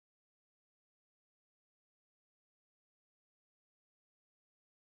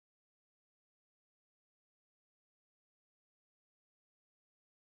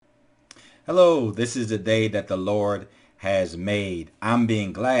Hello, this is the day that the Lord has made. I'm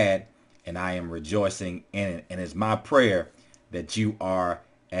being glad and I am rejoicing in it. And it's my prayer that you are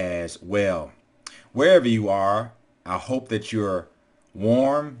as well. Wherever you are, I hope that you're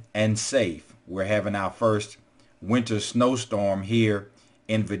warm and safe. We're having our first winter snowstorm here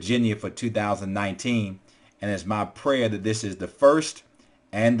in Virginia for 2019. And it's my prayer that this is the first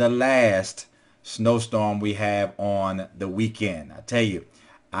and the last snowstorm we have on the weekend. I tell you,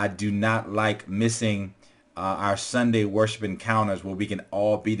 I do not like missing our Sunday worship encounters where we can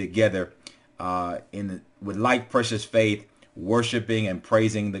all be together with like precious faith, worshiping and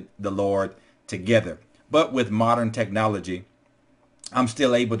praising the Lord together. But with modern technology, I'm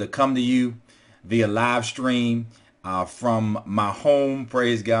still able to come to you via live stream from my home,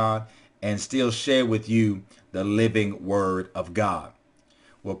 praise God, and still share with you the living word of God.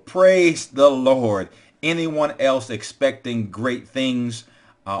 Well, praise the Lord. Anyone else expecting great things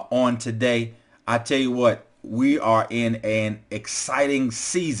on today? I tell you what, we are in an exciting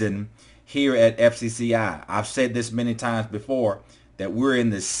season here at FCCI. I've said this many times before that we're in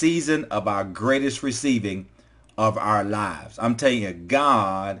the season of our greatest receiving of our lives. I'm telling you,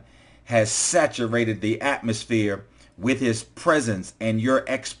 God has saturated the atmosphere with his presence, and your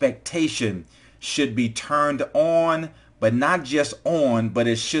expectation should be turned on, but not just on, but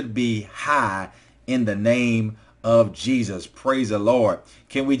it should be high in the name of Jesus. Praise the Lord.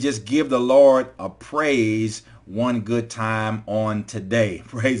 Can we just give the Lord a praise one good time on today?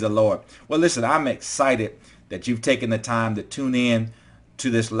 Praise the Lord. Well, listen, I'm excited that you've taken the time to tune in to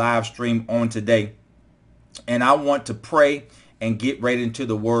this live stream on today. And I want to pray and get right into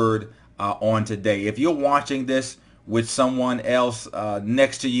the word on today. If you're watching this with someone else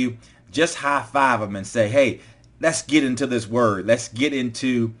next to you, just high five them and say, hey, let's get into this word. Let's get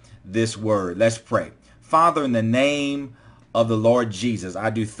into this word. Let's pray. Father, in the name of the Lord Jesus, I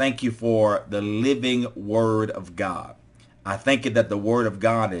do thank you for the living word of God. I thank you that the word of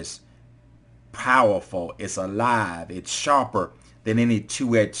God is powerful, it's alive, it's sharper than any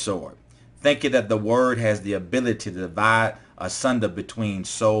two-edged sword. Thank you that the word has the ability to divide asunder between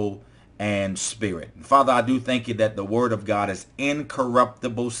soul and spirit. And Father, I do thank you that the word of God is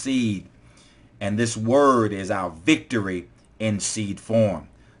incorruptible seed, and this word is our victory in seed form.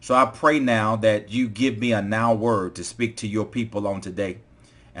 So I pray now that you give me a now word to speak to your people on today.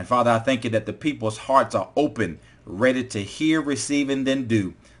 And Father, I thank you that the people's hearts are open, ready to hear, receive, and then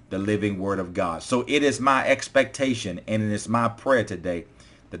do the living word of God. So it is my expectation and it is my prayer today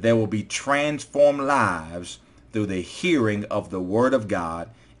that there will be transformed lives through the hearing of the word of God.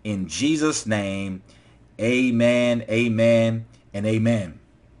 In Jesus' name, amen, amen, and amen.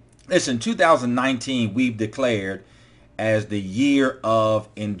 Listen, 2019 we've declared as the year of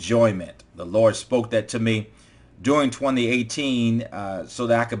enjoyment. The Lord spoke that to me during 2018 so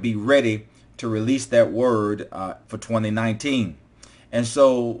that I could be ready to release that word for 2019. And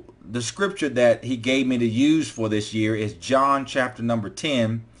so the scripture that he gave me to use for this year is John chapter number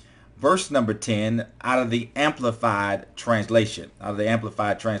 10, verse number 10 out of the Amplified Translation. So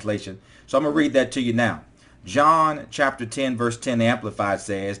I'm going to read that to you now. John chapter 10, verse 10, the Amplified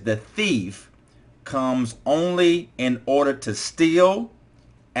says, the thief comes only in order to steal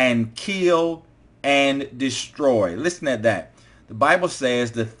and kill and destroy. Listen at that. The Bible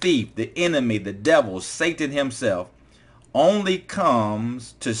says the thief, the enemy, the devil, Satan himself, only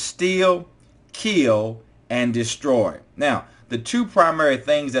comes to steal, kill, and destroy. Now, the two primary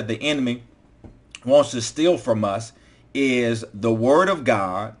things that the enemy wants to steal from us is the word of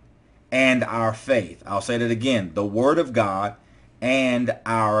God and our faith. I'll say that again, the word of God and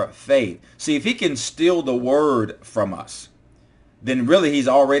our faith. See, if he can steal the word from us, then really he's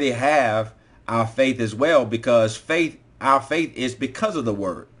already have our faith as well, because our faith is because of the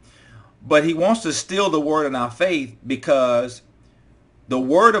word. But he wants to steal the word and our faith because the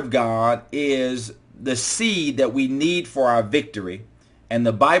word of God is the seed that we need for our victory. And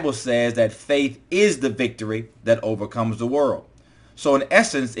the Bible says that faith is the victory that overcomes the world. So in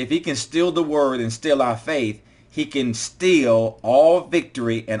essence, if he can steal the word and steal our faith, he can steal all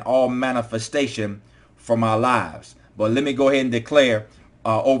victory and all manifestation from our lives. But let me go ahead and declare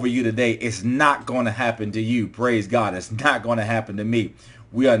over you today, it's not going to happen to you. Praise God. It's not going to happen to me.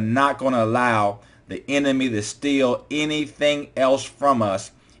 We are not going to allow the enemy to steal anything else from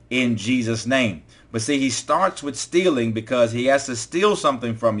us in Jesus' name. But see, he starts with stealing because he has to steal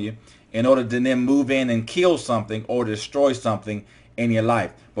something from you in order to then move in and kill something or destroy something in your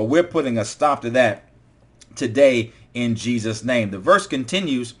life. But we're putting a stop to that today in Jesus' name. The verse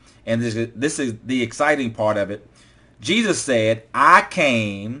continues, and this is the exciting part of it. Jesus said, I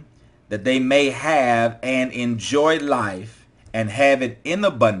came that they may have and enjoy life and have it in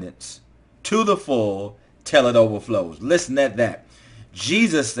abundance. to the full till it overflows. Listen at that.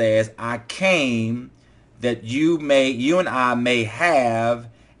 Jesus says, I came that you and I may have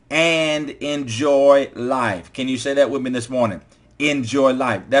and enjoy life. Can you say that with me this morning? Enjoy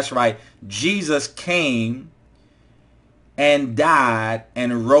life. That's right. Jesus came and died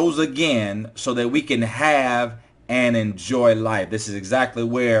and rose again so that we can have and enjoy life. This is exactly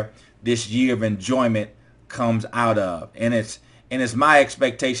where this year of enjoyment comes out of. And it's my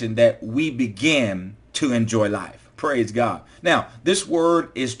expectation that we begin to enjoy life. Praise God. Now, this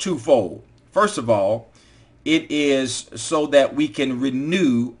word is twofold. First of all, it is so that we can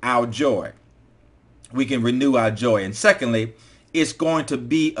renew our joy. We can renew our joy. And secondly, it's going to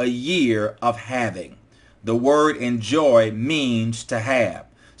be a year of having. The word enjoy means to have.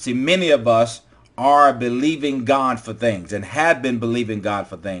 See, many of us are believing God for things and have been believing God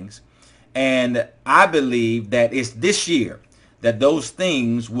for things. And I believe that it's this year that those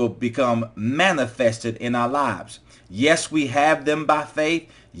things will become manifested in our lives. Yes, we have them by faith.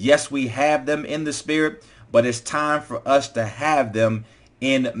 Yes, we have them in the spirit, but it's time for us to have them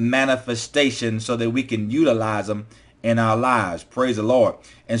in manifestation so that we can utilize them in our lives. Praise the Lord.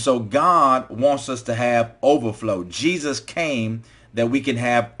 And so God wants us to have overflow. Jesus came that we can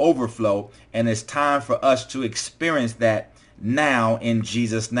have overflow, and it's time for us to experience that now in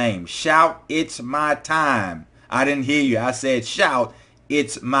Jesus' name. Shout, it's my time. I didn't hear you. I said shout,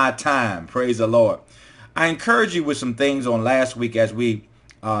 it's my time. Praise the Lord. I encourage you with some things on last week as we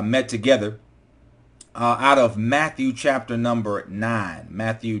met together out of Matthew chapter number 9,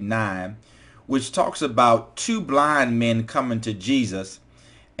 Matthew 9, which talks about two blind men coming to Jesus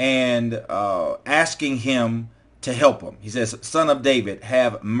and asking him to help them. He says, Son of David,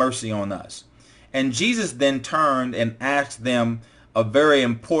 have mercy on us. And Jesus then turned and asked them a very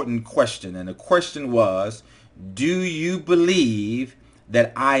important question. And the question was, do you believe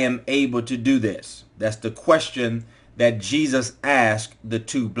that I am able to do this? That's the question that Jesus asked the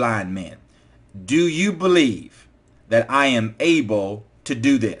two blind men. Do you believe that I am able to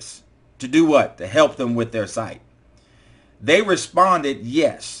do this? To do what? To help them with their sight. They responded,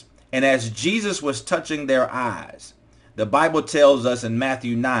 yes. And as Jesus was touching their eyes, the Bible tells us in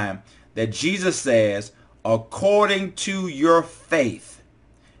Matthew 9 that Jesus says, according to your faith,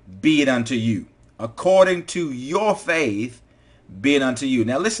 be it unto you. According to your faith, be it unto you.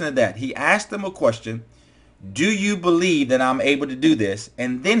 Now listen to that. He asked them a question. Do you believe that I'm able to do this?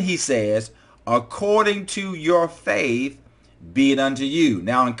 And then he says, according to your faith, be it unto you.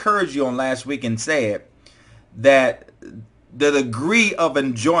 Now I encouraged you on last week and said that the degree of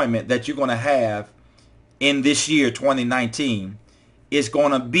enjoyment that you're going to have in this year 2019 is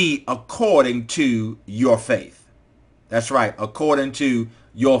going to be according to your faith. That's right, according to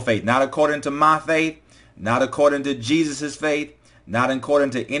your faith. Not according to my faith, not according to Jesus's faith, not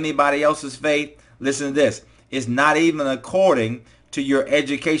according to anybody else's faith. Listen to this. It's not even according to your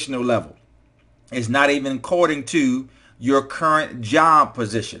educational level. It's not even according to your current job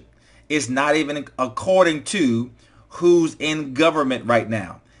position. It's not even according to who's in government right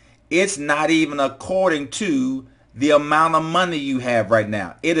now. It's not even according to the amount of money you have right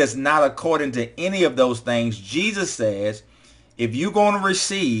now. It is not according to any of those things. Jesus says, if you're going to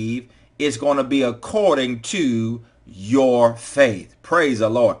receive, it's going to be according to your faith. Praise the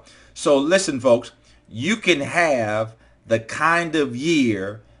Lord. So listen, folks, you can have the kind of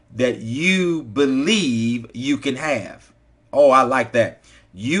year that you believe you can have. Oh, I like that.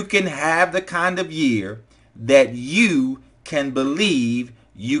 You can have the kind of year that you can believe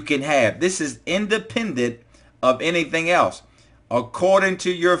you can have. This is independent of anything else. According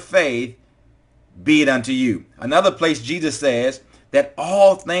to your faith, be it unto you. Another place Jesus says that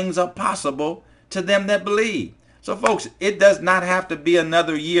all things are possible to them that believe. So folks, it does not have to be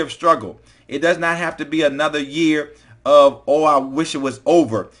another year of struggle. It does not have to be another year of, oh, I wish it was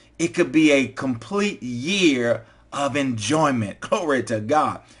over. It could be a complete year of enjoyment. Glory to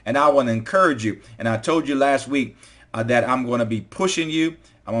God. And I want to encourage you. And I told you last week that I'm going to be pushing you.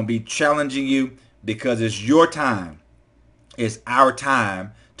 I'm going to be challenging you because it's your time. It's our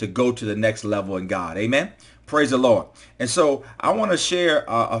time to go to the next level in God. Amen. Praise the Lord. And so I want to share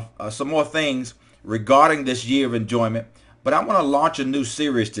some more things regarding this year of enjoyment, but I want to launch a new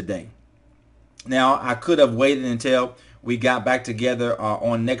series today. Now, I could have waited until we got back together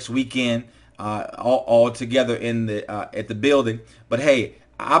on next weekend, all together in the at the building. But hey,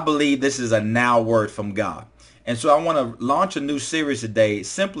 I believe this is a now word from God. And so I want to launch a new series today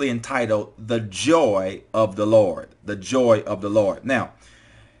simply entitled The Joy of the Lord. The Joy of the Lord. Now,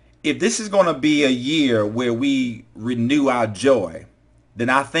 if this is going to be a year where we renew our joy,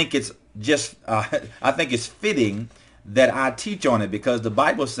 then I think it's just I think it's fitting that I teach on it because the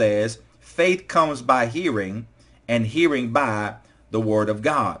Bible says faith comes by hearing, and hearing by the word of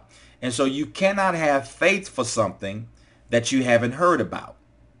God. And so you cannot have faith for something that you haven't heard about.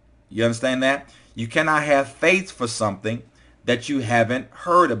 You understand that? You cannot have faith for something that you haven't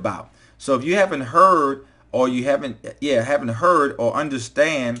heard about. So if you haven't heard, or you haven't heard or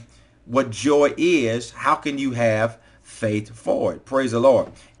understand what joy is, how can you have faith for it? Praise the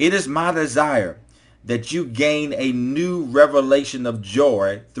Lord. It is my desire that you gain a new revelation of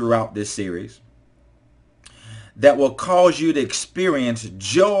joy throughout this series that will cause you to experience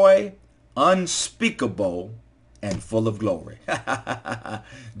joy unspeakable and full of glory.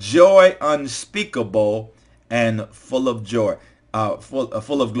 Joy unspeakable and full of joy,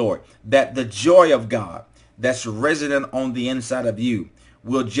 full of glory. That the joy of God that's resident on the inside of you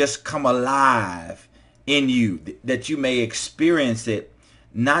will just come alive in you, that you may experience it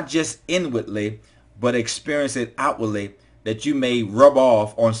not just inwardly, but experience it outwardly, that you may rub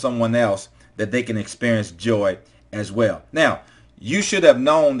off on someone else, that they can experience joy as well. Now, you should have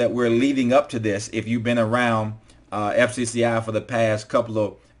known that we're leading up to this if you've been around FCCI for the past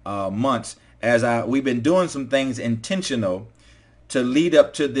couple of months, as we've been doing some things intentional to lead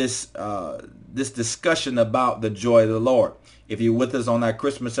up to this this discussion about the joy of the Lord. If you're with us on our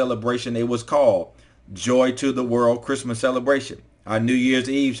Christmas celebration, it was called Joy to the World Christmas Celebration. Our New Year's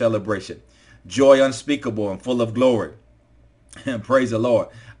Eve celebration, joy unspeakable and full of glory. Praise the Lord.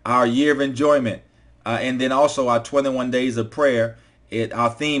 Our year of enjoyment, and then also our 21 days of prayer. Our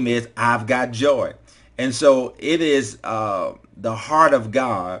theme is I've got joy. And so it is the heart of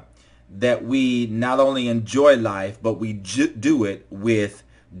God that we not only enjoy life, but we do it with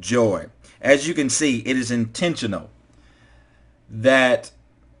joy. As you can see, it is intentional that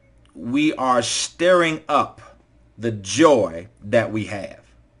we are stirring up the joy that we have.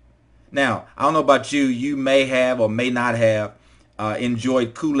 Now, I don't know about you. You may have or may not have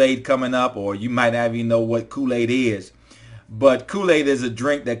enjoyed Kool-Aid coming up, or you might not even know what Kool-Aid is. But Kool-Aid is a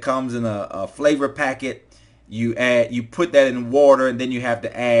drink that comes in a flavor packet. You put that in water, and then you have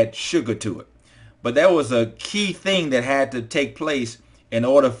to add sugar to it. But there was a key thing that had to take place in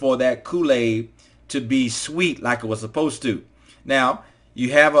order for that Kool-Aid to be sweet like it was supposed to. Now,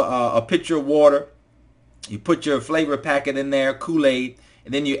 you have a pitcher of water. You put your flavor packet in there, Kool-Aid,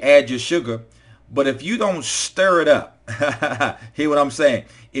 and then you add your sugar. But if you don't stir it up, hear what I'm saying?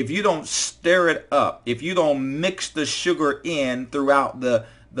 If you don't stir it up, if you don't mix the sugar in throughout the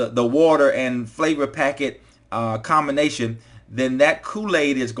water and flavor packet combination, then that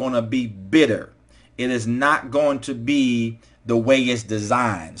Kool-Aid is going to be bitter. It is not going to be the way it's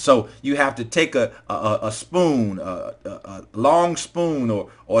designed. So you have to take a spoon, a long spoon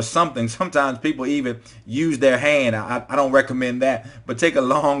or something. Sometimes people even use their hand. I don't recommend that, but take a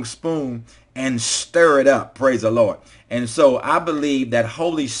long spoon and stir it up. Praise the Lord. And so I believe that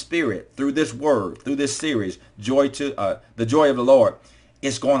Holy Spirit, through this word, through this series, the joy of the Lord,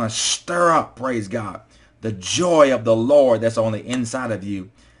 is going to stir up, praise God, the joy of the Lord that's on the inside of you,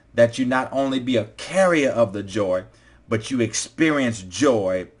 that you not only be a carrier of the joy, but you experience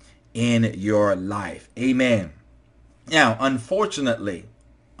joy in your life. Amen. Now, unfortunately,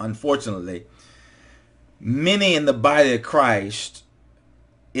 many in the body of Christ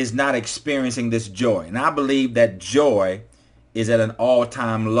is not experiencing this joy. And I believe that joy is at an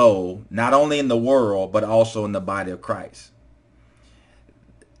all-time low, not only in the world, but also in the body of Christ.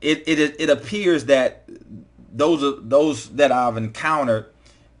 It appears that those that I've encountered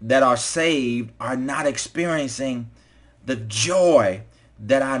that are saved are not experiencing the joy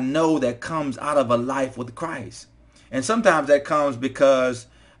that I know that comes out of a life with Christ. And sometimes that comes because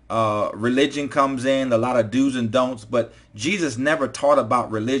religion comes in, a lot of do's and don'ts, but Jesus never taught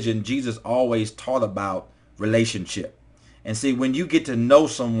about religion. Jesus always taught about relationship. And see, when you get to know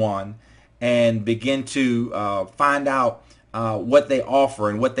someone and begin to find out what they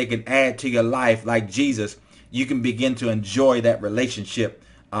offer and what they can add to your life, like Jesus, you can begin to enjoy that relationship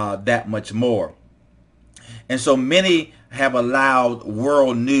that much more. And so many have allowed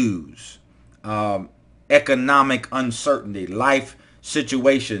world news, economic uncertainty, life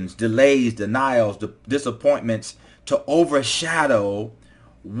situations, delays, denials, disappointments to overshadow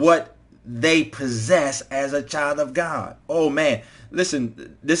what they possess as a child of God. Oh man,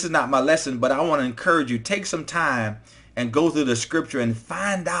 listen, this is not my lesson, but I want to encourage you, take some time and go through the scripture and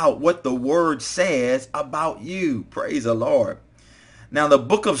find out what the word says about you. Praise the Lord. Now, the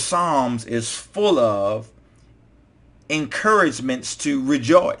book of Psalms is full of encouragements to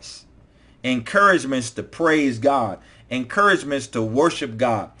rejoice, encouragements to praise God, encouragements to worship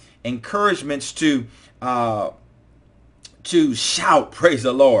God, encouragements to shout, praise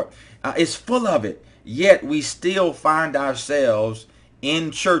the Lord. It's full of it. Yet we still find ourselves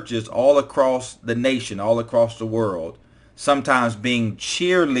in churches all across the nation, all across the world, sometimes being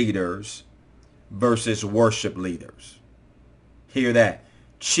cheerleaders versus worship leaders. Hear that.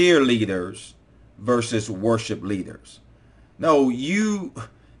 Cheerleaders versus worship leaders. No, you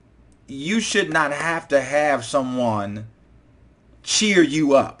should not have to have someone cheer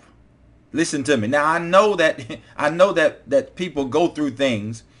you up. Listen to me. Now I know that that people go through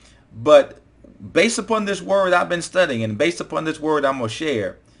things, but based upon this word I've been studying and based upon this word I'm going to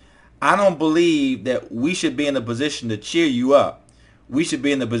share, I don't believe that we should be in a position to cheer you up. We should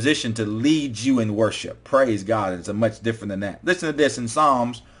be in the position to lead you in worship. Praise God. It's a much different than that. Listen to this in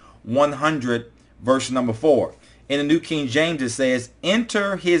Psalms 100 verse number 4. In the New King James it says,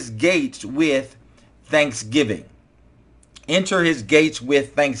 enter his gates with thanksgiving. Enter his gates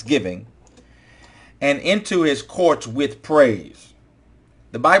with thanksgiving and into his courts with praise.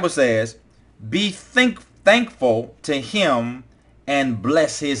 The Bible says, be thankful to him and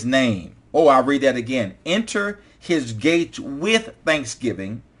bless his name. Oh, I'll read that again. Enter his gates with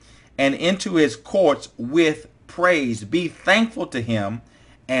thanksgiving and into his courts with praise. Be thankful to him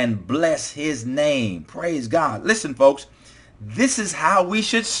and bless his name. Praise God. Listen, folks, this is how we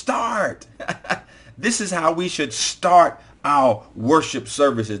should start. This is how we should start our worship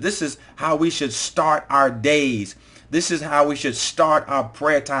services. This is how we should start our days. This is how we should start our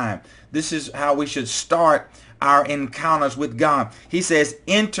prayer time. This is how we should start our encounters with God. He says,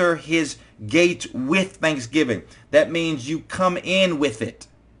 enter his gates with thanksgiving. That means you come in with it.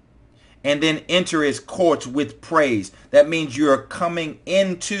 And then enter his courts with praise. That means you're coming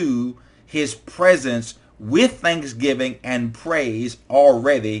into his presence with thanksgiving and praise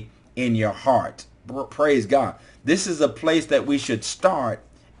already in your heart. Praise God. This is a place that we should start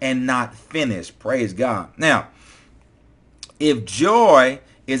and not finish. Praise God. Now, if joy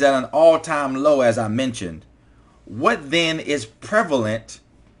is at an all-time low, as I mentioned, what then is prevalent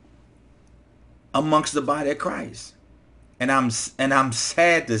amongst the body of Christ? And I'm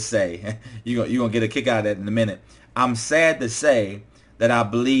sad to say, you're gonna get a kick out of that in a minute. I'm sad to say that I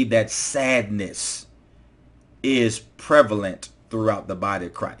believe that sadness is prevalent throughout the body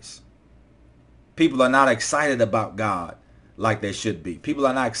of Christ. People are not excited about God like they should be. People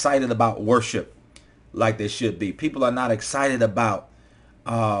are not excited about worship like they should be. People are not excited about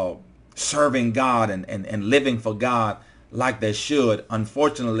serving God and living for God like they should.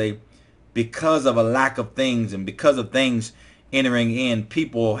 Unfortunately, because of a lack of things and because of things entering in,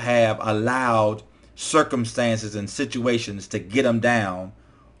 people have allowed circumstances and situations to get them down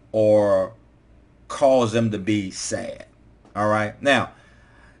or cause them to be sad. All right. Now,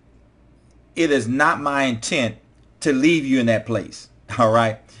 it is not my intent to leave you in that place. All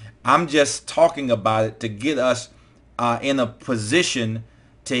right. I'm just talking about it to get us in a position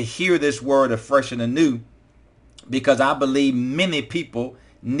to hear this word afresh and anew, because I believe many people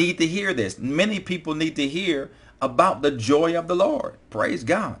need to hear this. Many people need to hear about the joy of the Lord. Praise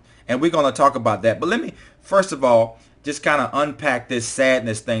God. And we're going to talk about that. But let me, first of all, just kind of unpack this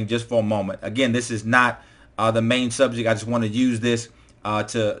sadness thing just for a moment. Again, this is not the main subject. I just want to use this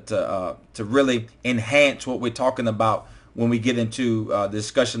to really enhance what we're talking about when we get into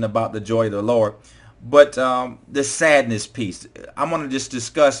discussion about the joy of the Lord. But the sadness piece, I want to just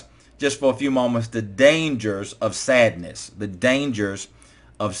discuss just for a few moments the dangers of sadness. The dangers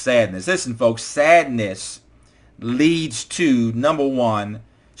of sadness. Listen, folks, sadness leads to, number one,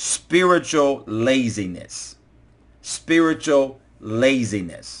 spiritual laziness. Spiritual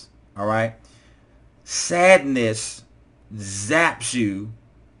laziness. All right. Sadness zaps you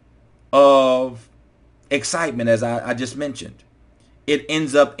of excitement, as I just mentioned. It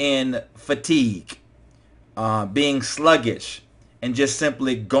ends up in fatigue, being sluggish, and just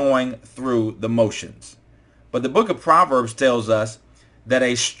simply going through the motions. But the book of Proverbs tells us that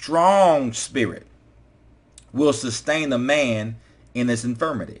a strong spirit will sustain a man in his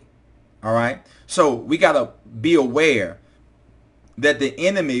infirmity. All right. So we got to be aware that the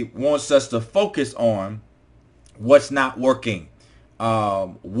enemy wants us to focus on what's not working,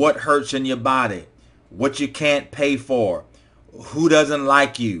 what hurts in your body, what you can't pay for, who doesn't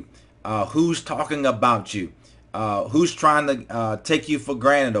like you, who's talking about you, who's trying to take you for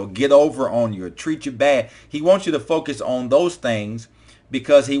granted or get over on you or treat you bad. He wants you to focus on those things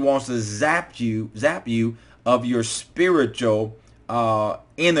because he wants to zap you of your spiritual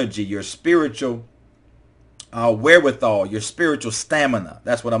energy, your spiritual wherewithal, your spiritual stamina.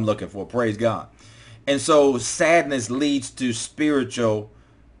 That's what I'm looking for. Praise God. And so sadness leads to spiritual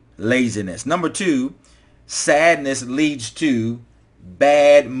laziness. Number two, sadness leads to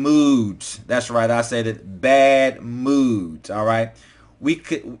bad moods. That's right. I said it. Bad moods. All right.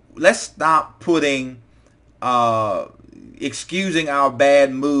 Let's stop putting uh, excusing our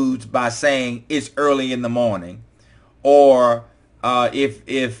bad moods by saying it's early in the morning, or if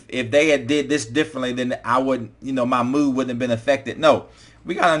they had did this differently, then I wouldn't, my mood wouldn't have been affected. No,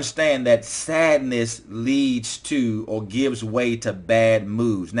 we got to understand that sadness leads to or gives way to bad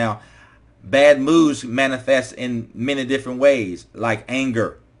moods. Now, bad moods manifest in many different ways, like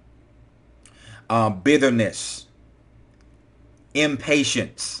anger, bitterness,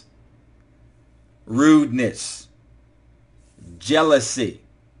 impatience, rudeness, jealousy,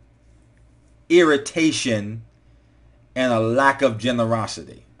 irritation, and a lack of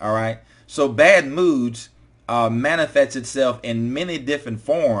generosity. All right. So bad moods manifests itself in many different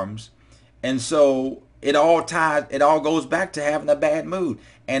forms, and so it all goes back to having a bad mood.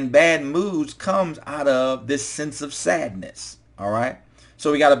 And bad moods comes out of this sense of sadness. All right.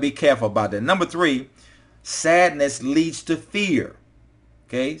 So we got to be careful about that. Number 3, sadness leads to fear.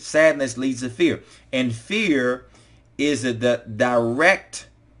 Okay, sadness leads to fear, and fear is the direct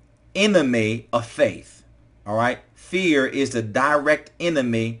enemy of faith. All right, fear is the direct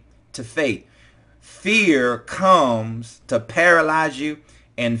enemy to faith. Fear comes to paralyze you,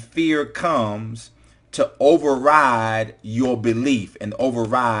 and fear comes to override your belief and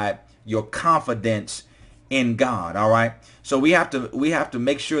override your confidence in God. All right, so we have to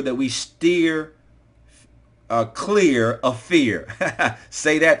make sure that we steer clear of fear.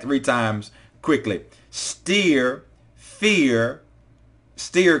 Say that 3 times quickly. Steer clear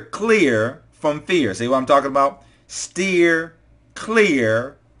from fear. See what I'm talking about? Steer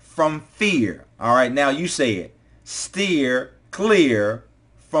clear from fear. All right, now you say it. Steer clear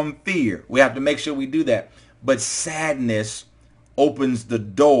from fear. We have to make sure we do that. But sadness opens the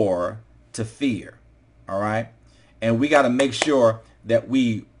door to fear. All right? And we got to make sure that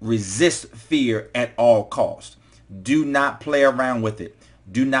we resist fear at all costs. Do not play around with it.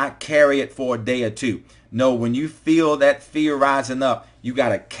 Do not carry it for a day or 2. No, when you feel that fear rising up, you got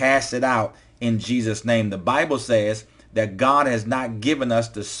to cast it out in Jesus' name. The Bible says that God has not given us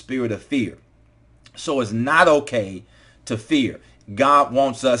the spirit of fear. So it's not okay to fear. God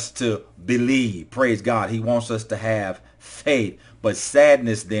wants us to believe. Praise God. He wants us to have faith. But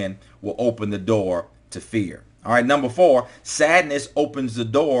sadness then will open the door to fear. All right, number 4, sadness opens the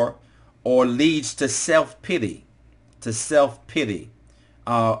door or leads to self-pity,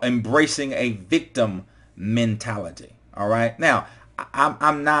 embracing a victim mentality. All right. Now,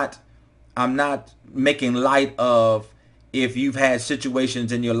 I'm not making light of if you've had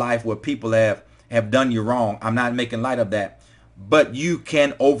situations in your life where people have done you wrong. I'm not making light of that, but you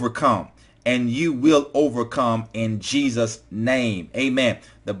can overcome. And you will overcome in Jesus' name. Amen.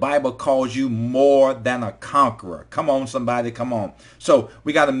 The Bible calls you more than a conqueror. Come on, somebody. Come on. So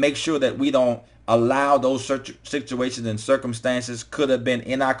we got to make sure that we don't allow those situations and circumstances could have been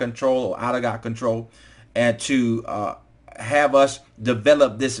in our control or out of our control, and to have us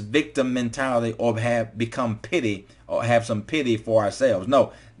develop this victim mentality or have become pity or have some pity for ourselves.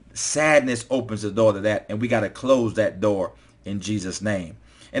 No, sadness opens the door to that, and we got to close that door in Jesus' name.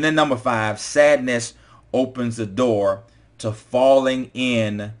 And then number 5, sadness opens the door to falling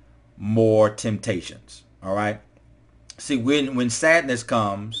in more temptations. All right. See, when sadness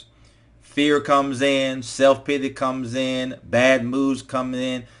comes, fear comes in, self-pity comes in, bad moods come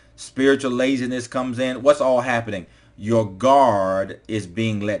in, spiritual laziness comes in. What's all happening? Your guard is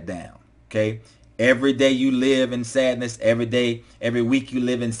being let down. Okay. Every day you live in sadness, every week you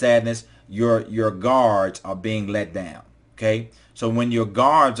live in sadness, your guards are being let down. Okay. So when your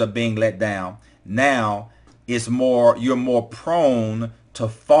guards are being let down, now you're more prone to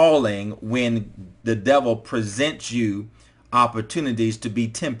falling when the devil presents you opportunities to be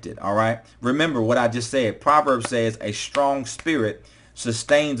tempted. All right. Remember what I just said. Proverbs says a strong spirit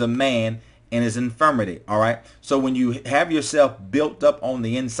sustains a man in his infirmity. All right. So when you have yourself built up on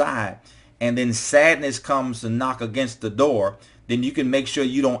the inside and then sadness comes to knock against the door, then you can make sure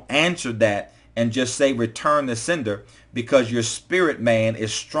you don't answer that and just say return the sender, because your spirit man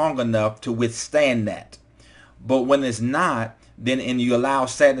is strong enough to withstand that. But when it's not, then and you allow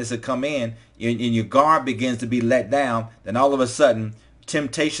sadness to come in and your guard begins to be let down, then all of a sudden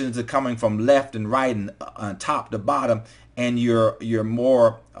temptations are coming from left and right and top to bottom, and you're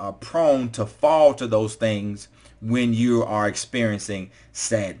more prone to fall to those things when you are experiencing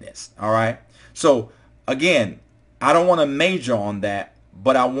sadness. All right. So again, I don't want to major on that,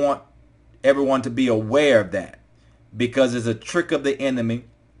 but I want everyone to be aware of that, because it's a trick of the enemy.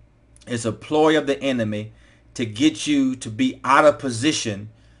 It's a ploy of the enemy to get you to be out of position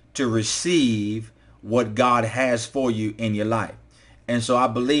to receive what God has for you in your life. And so I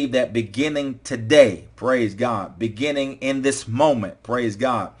believe that beginning today, praise God, beginning in this moment, praise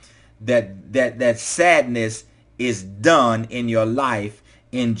God, that sadness is done in your life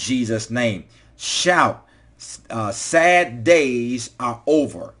in Jesus' name. Shout, sad days are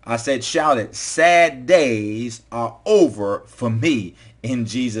over. I said shout it. Sad days are over for me in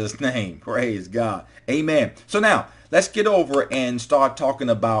Jesus' name. Praise God. Amen. So now let's get over and start talking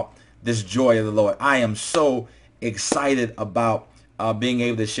about this joy of the Lord. I am so excited about being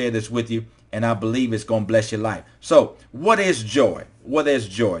able to share this with you, and I believe it's going to bless your life. So what is joy? What is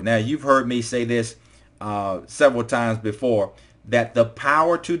joy? Now, you've heard me say this several times before, that the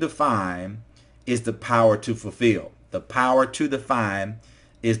power to define is the power to fulfill. The power to define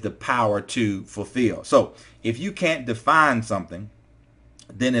is the power to fulfill. So if you can't define something,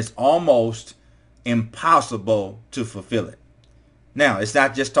 then it's almost impossible to fulfill it. Now, it's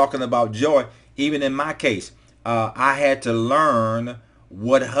not just talking about joy. Even in my case, I had to learn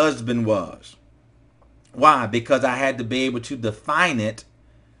what husband was. Why? Because I had to be able to define it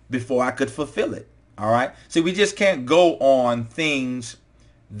before I could fulfill it. All right. See, we just can't go on things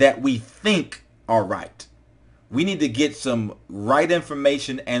that we think are right. We need to get some right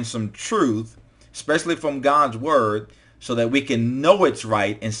information and some truth, especially from God's word, so that we can know it's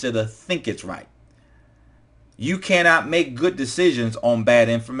right instead of think it's right. You cannot make good decisions on bad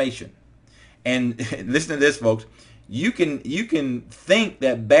information. And listen to this, folks. You can think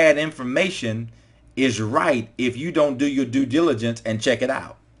that bad information is right if you don't do your due diligence and check it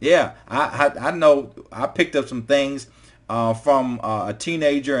out. Yeah, I know. I picked up some things from a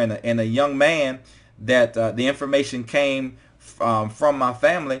teenager and a young man that the information came from my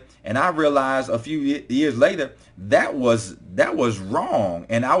family, and I realized a few years later that was wrong,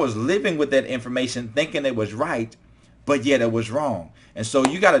 and I was living with that information thinking it was right, but yet it was wrong. And so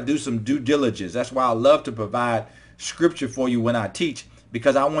you got to do some due diligence. That's why I love to provide scripture for you when I teach,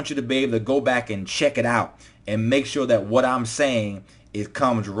 because I want you to be able to go back and check it out and make sure that what I'm saying, it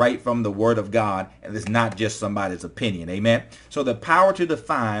comes right from the word of God, and it's not just somebody's opinion. Amen. So the power to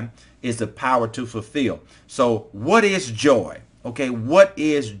define is the power to fulfill. So what is joy? Okay, what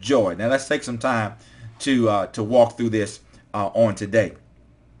is joy? Now let's take some time to walk through this on today.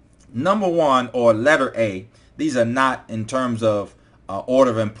 Number one, or letter A. These are not in terms of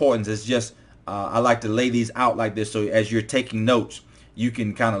order of importance. It's just I like to lay these out like this, so as you're taking notes, you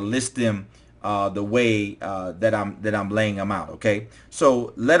can kind of list them the way that I'm laying them out. Okay.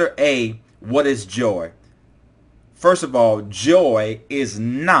 So letter A. What is joy? First of all, joy is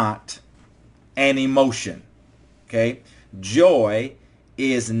not an emotion. Okay. Joy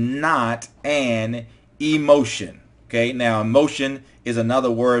is not an emotion. Okay. Now, emotion is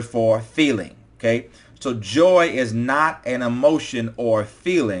another word for feeling. Okay. So joy is not an emotion or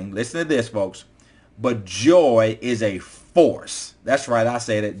feeling. Listen to this, folks. But joy is a force. That's right. I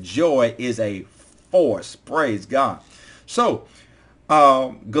say that joy is a force. Praise God. So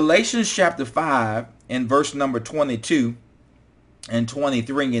Galatians chapter 5 and verse number 22 and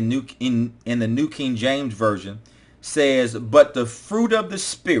 23 in the New King James Version says, but the fruit of the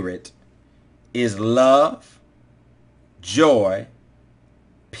Spirit is love, joy,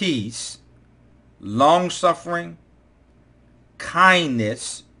 peace, long-suffering,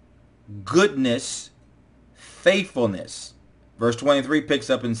 kindness, goodness, faithfulness. Verse 23 picks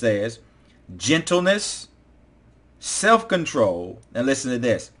up and says, gentleness, self-control. And listen to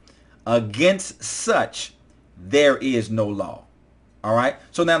this. Against such there is no law. All right.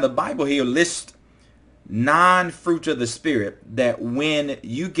 So now the Bible here lists 9 fruits of the Spirit that when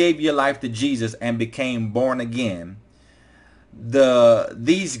you gave your life to Jesus and became born again,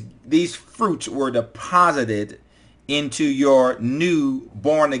 these fruits were deposited into your new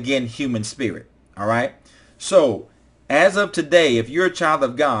born again human spirit. All right. So as of today, if you're a child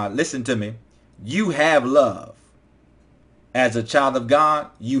of God, listen to me, you have love. As a child of God,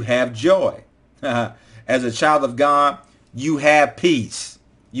 you have joy. As a child of God, you have peace.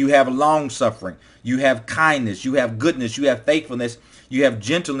 You have long suffering. You have kindness. You have goodness. You have faithfulness. You have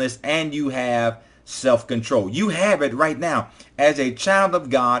gentleness, and you have self-control. You have it right now. As a child of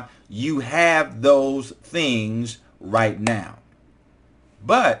God, you have those things right now.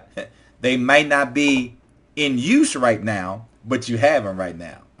 But they might not be in use right now, but you have them right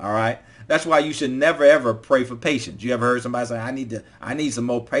now. All right. That's why you should never ever pray for patience. You ever heard somebody say, I need some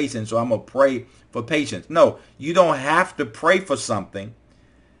more patience, so I'm going to pray for patience. No, you don't have to pray for something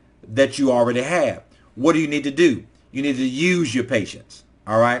that you already have. What do you need to do? You need to use your patience.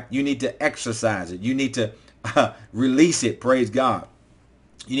 All right. You need to exercise it. You need to release it. Praise God.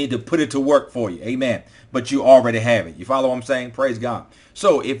 You need to put it to work for you. Amen. But you already have it. You follow what I'm saying? Praise God.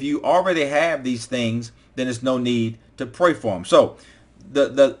 So if you already have these things, then there's no need to pray for them. So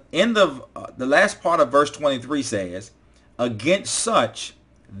the end of the last part of verse 23 says, against such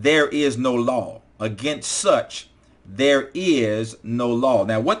there is no law. Against such, there is no law.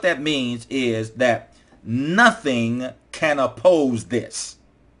 Now, what that means is that nothing can oppose this.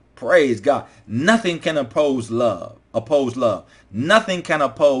 Praise God. Nothing can oppose love. Oppose love. Nothing can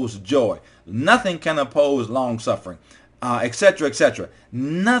oppose joy. Nothing can oppose long suffering, etc., etc.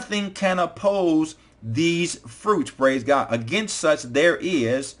 Nothing can oppose these fruits. Praise God. Against such there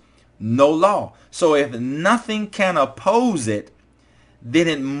is no law. So if nothing can oppose it, then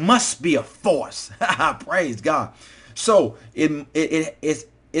it must be a force. Praise God. So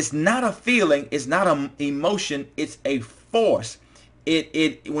it's not a feeling, it's not an emotion, it's a force.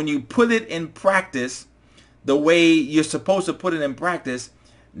 It when you put it in practice the way you're supposed to put it in practice,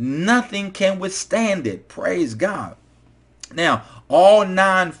 nothing can withstand it. Praise God. Now, all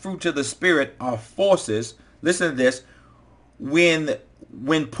 9 fruits of the Spirit are forces. Listen to this. When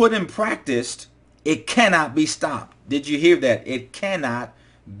put in practice, it cannot be stopped. Did you hear that? It cannot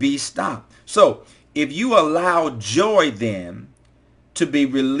be stopped. So if you allow joy then to be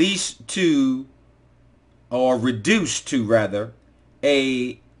released to, or reduced to rather,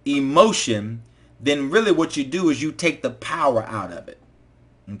 a emotion, then really what you do is you take the power out of it.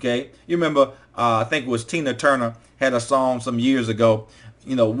 Okay? You remember, I think it was Tina Turner had a song some years ago,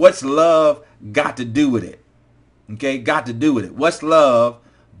 what's love got to do with it? Okay? Got to do with it. What's love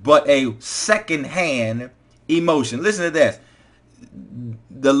but a second-hand emotion? Listen to this.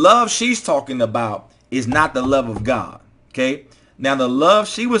 The love she's talking about is not the love of God. Okay? Now, the love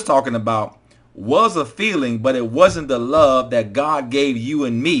she was talking about was a feeling, but it wasn't the love that God gave you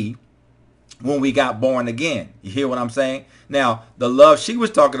and me when we got born again. You hear what I'm saying? Now, the love she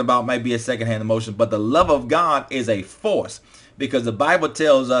was talking about might be a secondhand emotion, but the love of God is a force, because the Bible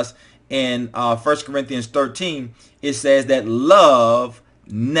tells us in 1 Corinthians 13, it says that love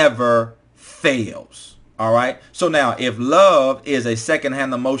never fails. All right. So now, if love is a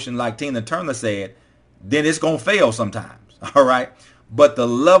secondhand emotion, like Tina Turner said, then it's going to fail sometimes. All right. But the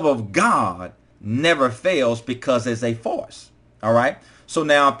love of God never fails because it's a force. All right. So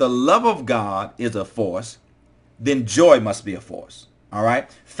now, if the love of God is a force, then joy must be a force. All right.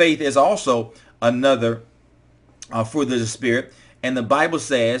 Faith is also another fruit of the Spirit. And the Bible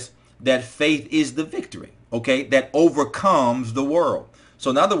says that faith is the victory, okay, that overcomes the world. So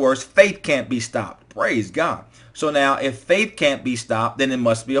in other words, faith can't be stopped. Praise God. So now if faith can't be stopped, then it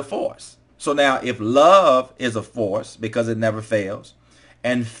must be a force. So now if love is a force because it never fails,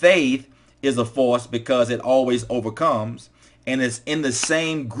 and faith is a force because it always overcomes, and it's in the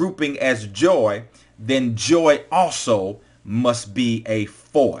same grouping as joy, then joy also must be a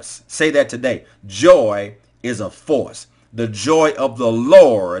force. Say that today. Joy is a force. The joy of the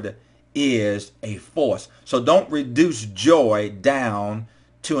Lord is a force. So don't reduce joy down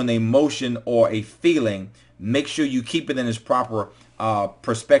to an emotion or a feeling. Make sure you keep it in its proper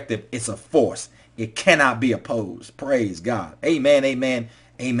perspective. It's a force. It cannot be opposed. Praise God. Amen, amen,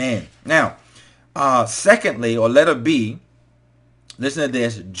 amen. Now, secondly, or letter B, listen to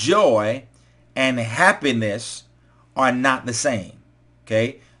this. Joy and happiness are not the same.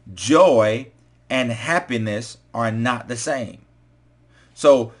 Okay? Joy and happiness are not the same.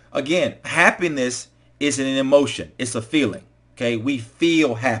 So again, happiness is an emotion. It's a feeling. Okay? We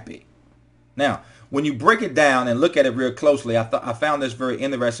feel happy. Now, when you break it down and look at it real closely, I found this very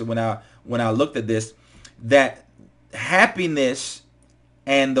interesting when I looked at this, that happiness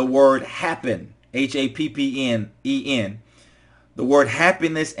and the word happen, Happenen, the word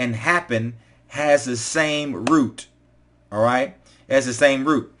happiness and happen has the same root. All right? It has the same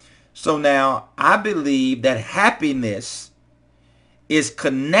root. So now I believe that happiness is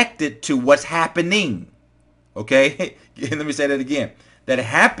connected to what's happening. Okay? Let me say that again. That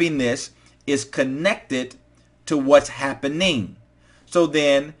happiness is connected to what's happening. So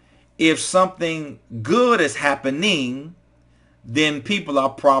then if something good is happening, then people are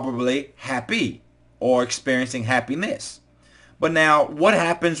probably happy or experiencing happiness. But now what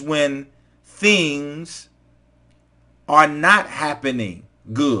happens when things are not happening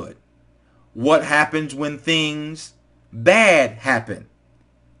good? What happens when things bad happen?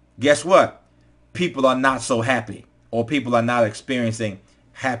 Guess what? People are not so happy, or people are not experiencing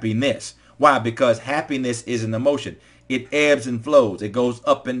happiness. Why? Because happiness is an emotion. It ebbs and flows. It goes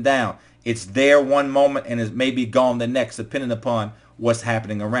up and down. It's there one moment and it may be gone the next, depending upon what's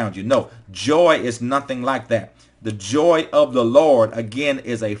happening around you. No, joy is nothing like that. The joy of the Lord, again,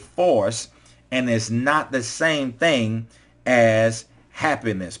 is a force, and it's not the same thing as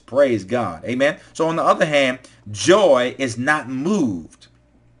happiness. Praise God. Amen. So on the other hand, joy is not moved.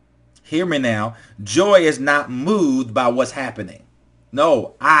 Hear me now. Joy is not moved by what's happening.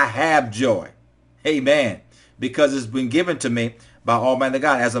 No, I have joy. Amen. Because it's been given to me by Almighty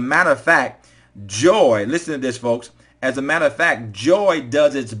God. As a matter of fact, joy, listen to this, folks. As a matter of fact, joy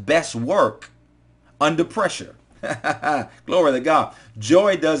does its best work under pressure. Glory to God.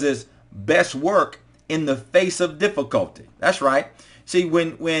 Joy does its best work in the face of difficulty. That's right. See,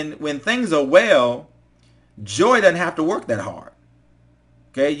 when things are well, joy doesn't have to work that hard.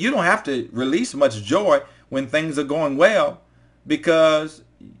 Okay, you don't have to release much joy when things are going well because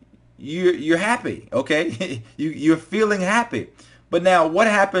you're happy. Okay, you're feeling happy. But now, what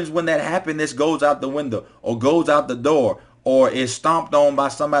happens when that happiness goes out the window or goes out the door or is stomped on by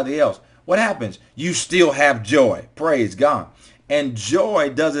somebody else? What happens? You still have joy. Praise God. And joy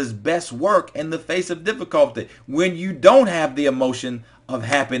does its best work in the face of difficulty. When you don't have the emotion of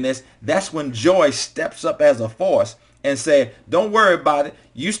happiness, that's when joy steps up as a force and say, don't worry about it.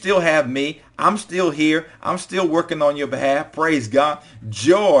 You still have me. I'm still here. I'm still working on your behalf. Praise God.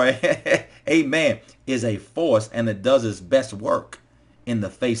 Joy, amen, is a force and it does its best work in the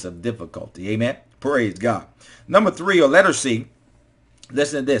face of difficulty. Amen. Praise God. Number 3, or letter C,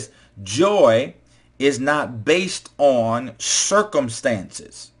 listen to this. Joy is not based on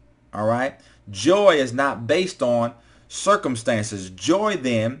circumstances. All right. Joy is not based on circumstances. Joy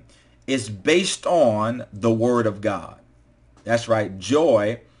then is based on the word of God. That's right.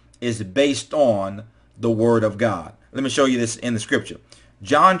 Joy is based on the word of God. Let me show you this in the scripture.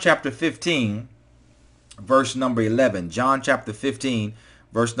 John chapter 15, verse number 11. John chapter 15,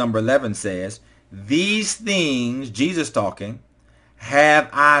 verse number 11 says, these things, Jesus talking, have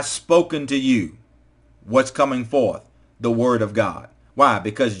I spoken to you. What's coming forth? The word of God. Why?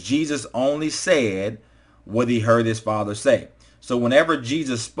 Because Jesus only said what he heard his Father say. So whenever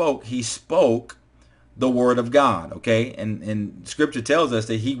Jesus spoke, he spoke the word of God. Okay. And scripture tells us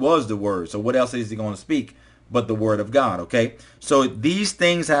that he was the word. So what else is he going to speak but the word of God? Okay. So these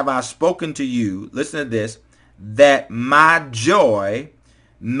things have I spoken to you. Listen to this. That my joy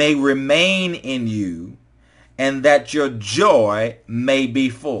may remain in you and that your joy may be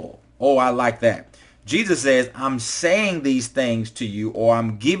full. Oh, I like that. Jesus says, I'm saying these things to you, or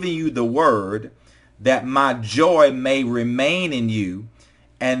I'm giving you the word that my joy may remain in you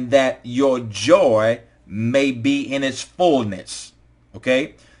and that your joy may be in its fullness.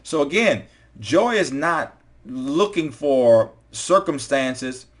 Okay? So again, joy is not looking for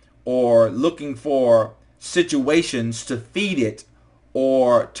circumstances or looking for situations to feed it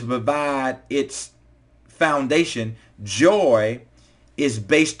or to provide its foundation. Joy is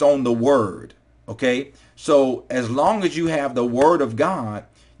based on the word. Okay, so as long as you have the word of God,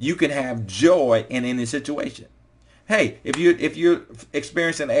 you can have joy in any situation. Hey, if you're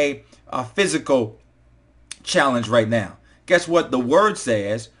experiencing a physical challenge right now, guess what? The word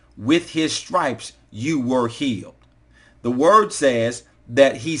says, with his stripes you were healed. The word says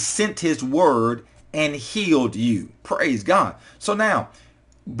that he sent his word and healed you. Praise God. So now,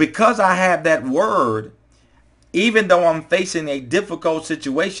 because I have that word, even though I'm facing a difficult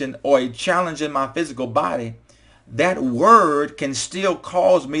situation or a challenge in my physical body, that word can still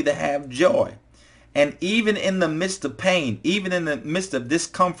cause me to have joy. And even in the midst of pain, even in the midst of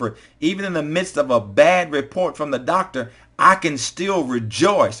discomfort, even in the midst of a bad report from the doctor, I can still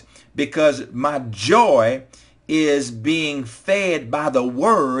rejoice because my joy is being fed by the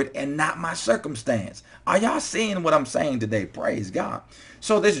word and not my circumstance. Are y'all seeing what I'm saying today? Praise God.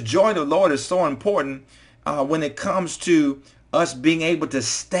 So this joy of the Lord is so important when it comes to us being able to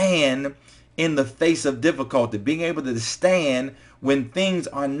stand in the face of difficulty, being able to stand when things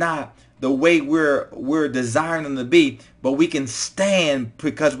are not the way we're desiring them to be, but we can stand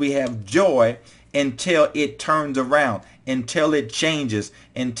because we have joy until it turns around, until it changes,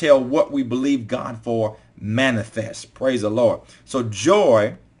 until what we believe God for manifests. Praise the Lord. So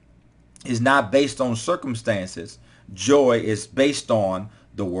joy is not based on circumstances. Joy is based on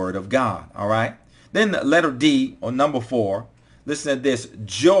the word of God. All right. Then the letter D, or number 4, listen to this.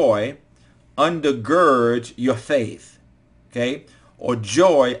 Joy undergirds your faith. Okay? Or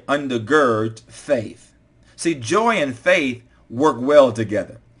joy undergirds faith. See, joy and faith work well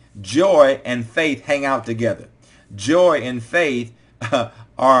together. Joy and faith hang out together. Joy and faith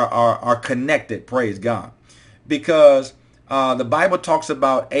are connected, praise God. Because the Bible talks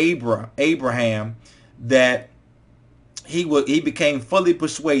about Abraham, that he became fully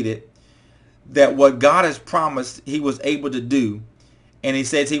persuaded that what God has promised he was able to do. And he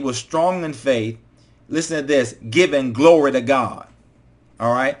says he was strong in faith. Listen to this, giving glory to God.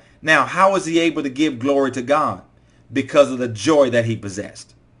 All right. Now, how was he able to give glory to God? Because of the joy that he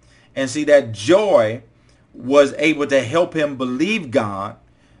possessed. And see, that joy was able to help him believe God,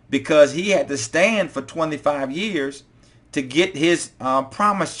 because he had to stand for 25 years to get his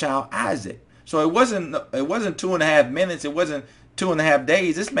promised child Isaac. So it wasn't 2.5 minutes. It wasn't 2.5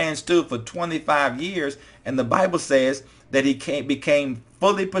 days. This man stood for 25 years, and the Bible says that he became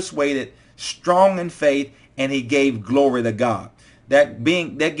fully persuaded, strong in faith, and he gave glory to God. That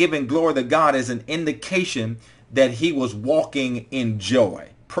giving glory to God is an indication that he was walking in joy.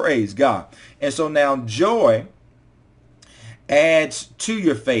 Praise God. And so now joy adds to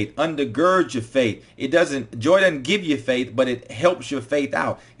your faith, undergirds your faith. Joy doesn't give you faith, but it helps your faith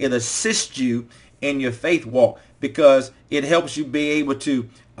out. It assists you in your faith walk because it helps you be able to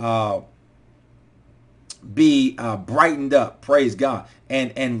be brightened up, praise God,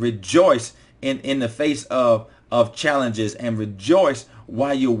 and rejoice in the face of challenges, and rejoice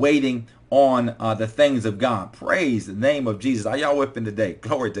while you're waiting on the things of God. Praise the name of Jesus. Are y'all with me today?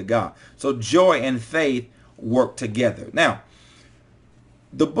 Glory to God. So joy and faith work together. Now,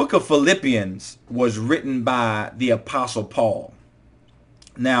 the book of Philippians was written by the Apostle Paul.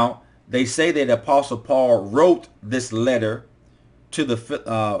 Now, they say that Apostle Paul wrote this letter to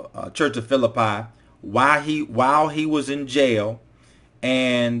the church of Philippi while he was in jail,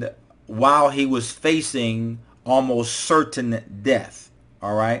 and while he was facing almost certain death.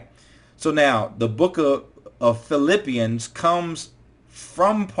 All right. So now the book of Philippians comes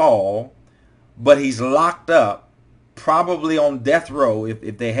from Paul, but he's locked up, probably on death row,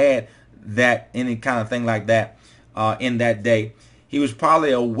 if they had that, any kind of thing like that in that day. He was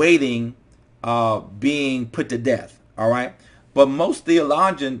probably awaiting being put to death. All right. But most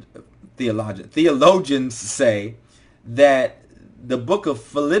theologians say that the book of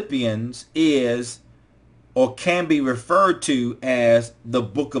Philippians is, or can be referred to as, the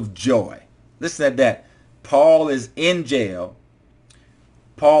book of joy. Listen at that. Paul is in jail.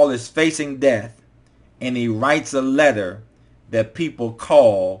 Paul is facing death, and he writes a letter that people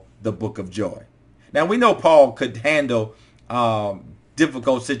call the book of joy. Now, we know Paul could handle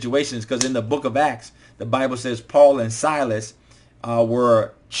difficult situations, because in the book of Acts, the Bible says Paul and Silas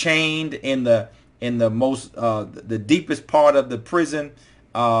were chained in the most the deepest part of the prison,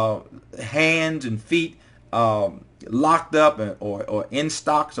 hands and feet locked up, or in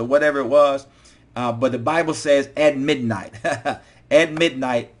stocks, or whatever it was. But the Bible says at midnight, at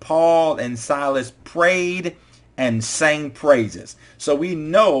midnight, Paul and Silas prayed and sang praises. So we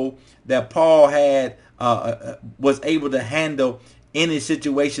know that Paul had was able to handle any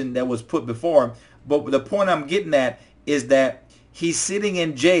situation that was put before him. But the point I'm getting at is that he's sitting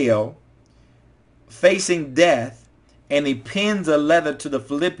in jail, facing death, and he pens a letter to the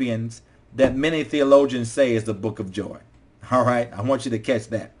Philippians that many theologians say is the book of joy. All right, I want you to catch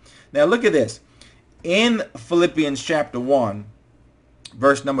that. Now look at this. In Philippians chapter 1,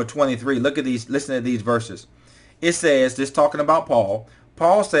 verse number 23, look at these, listen to these verses. It says, this talking about Paul,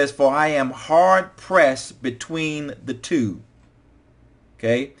 Paul says, "For I am hard pressed between the two."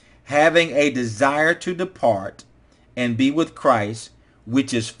 Okay, having a desire to depart and be with Christ,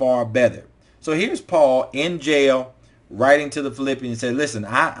 which is far better. So here's Paul in jail, writing to the Philippians, said, "Listen,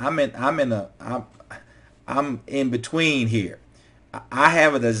 I'm in between here. I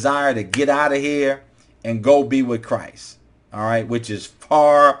have a desire to get out of here and go be with Christ. All right, which is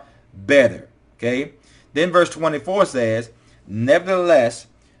far better." Okay. Then verse 24 says, "Nevertheless,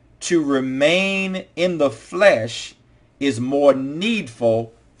 to remain in the flesh is more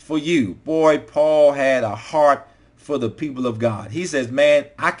needful for you." Boy, Paul had a heart for the people of God. He says, man,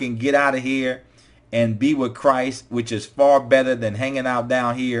 I can get out of here and be with Christ, which is far better than hanging out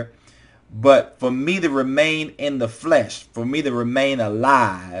down here. But for me to remain in the flesh, for me to remain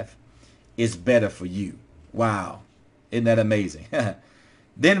alive, is better for you. Wow. Isn't that amazing?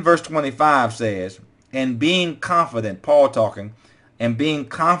 Then verse 25 says, "And being confident," Paul talking, "and being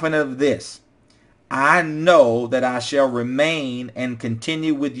confident of this, I know that I shall remain and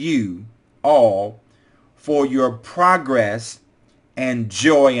continue with you all for your progress and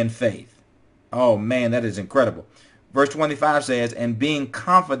joy in faith." Oh man, that is incredible. Verse 25 says, "And being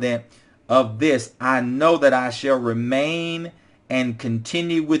confident of this, I know that I shall remain and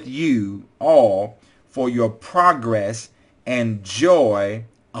continue with you all for your progress and joy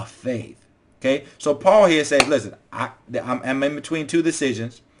of faith." Okay, so Paul here says, listen, I'm in between two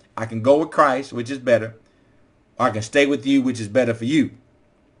decisions. I can go with Christ, which is better, or I can stay with you, which is better for you.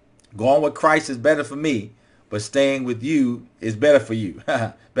 Going with Christ is better for me, but staying with you is better for you.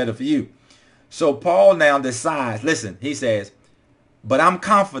 Better for you. So Paul now decides, listen, he says, but I'm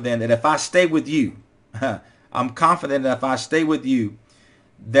confident that if I stay with you, I'm confident that if I stay with you,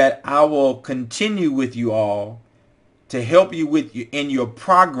 that I will continue with you all to help you with you in your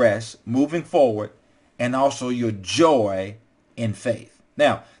progress moving forward, and also your joy in faith.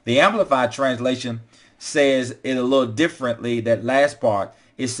 Now, the Amplified translation says it a little differently, that last part.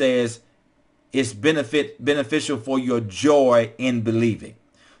 It says, it's beneficial for your joy in believing.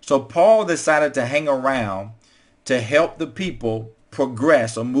 So Paul decided to hang around to help the people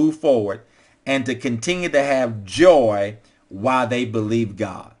progress or move forward and to continue to have joy while they believe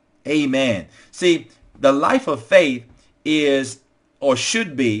God. Amen. See, the life of faith is, or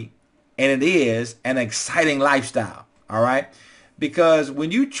should be, and it is, an exciting lifestyle. All right? Because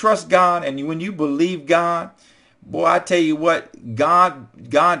when you trust God and when you believe God, boy, I tell you what,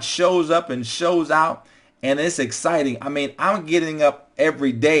 God shows up and shows out, and it's exciting. I mean, I'm getting up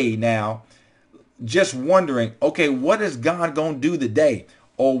every day now just wondering, okay, what is God going to do today?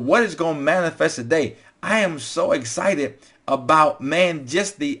 Or what is going to manifest today? I am so excited about, man,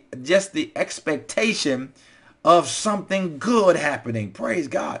 just the expectation of something good happening. Praise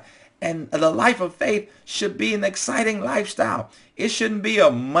God. And the life of faith should be an exciting lifestyle. It shouldn't be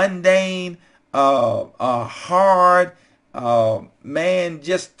a mundane, hard, man,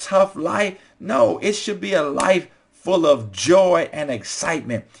 just tough life. No, it should be a life full of joy and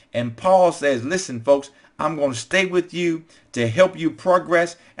excitement. And Paul says, listen, folks, I'm going to stay with you to help you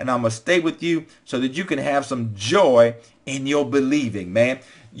progress, and I'm going to stay with you so that you can have some joy in your believing, man.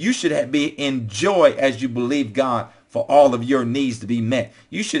 You should be in joy as you believe God for all of your needs to be met.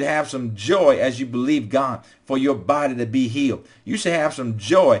 You should have some joy as you believe God for your body to be healed. You should have some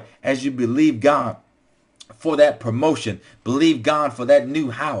joy as you believe God for that promotion. Believe God for that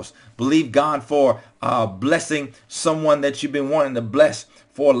new house. Believe God for blessing someone that you've been wanting to bless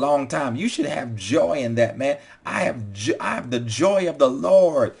for a long time. You should have joy in that, man. I have the joy of the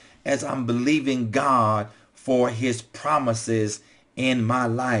Lord as I'm believing God for his promises in my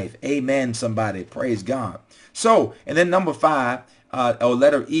life. Amen, somebody. Praise God. So, and then number 5, or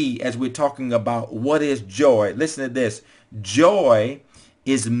letter E, as we're talking about what is joy. Listen to this. Joy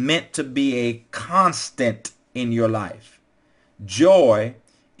is meant to be a constant in your life. Joy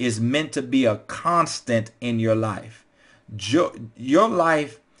is meant to be a constant in your life. Your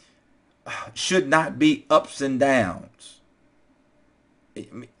life should not be ups and downs.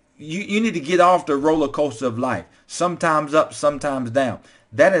 You need to get off the roller coaster of life. Sometimes up, sometimes down.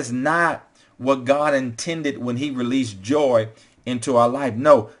 That is not what God intended when he released joy into our life.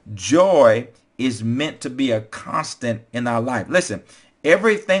 No, joy is meant to be a constant in our life. Listen,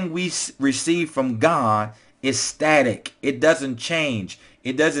 everything we receive from God is static. It doesn't change.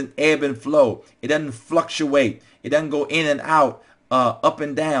 It doesn't ebb and flow. It doesn't fluctuate. It doesn't go in and out, up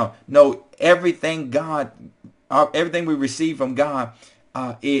and down. No, everything we receive from God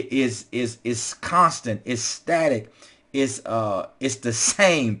is constant. It's static. It's the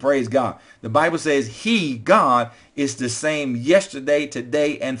same. Praise God. The Bible says he, God, is the same yesterday,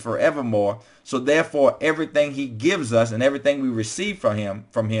 today, and forevermore. So therefore, everything he gives us and everything we receive from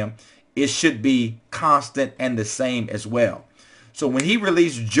him, it should be constant and the same as well. So when he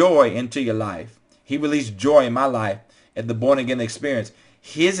released joy into your life, he released joy in my life at the born again experience.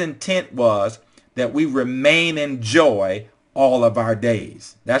 His intent was that we remain in joy all of our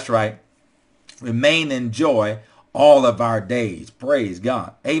days. That's right. Remain in joy all of our days. Praise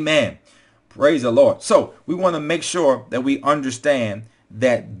God. Amen. Praise the Lord. So we want to make sure that we understand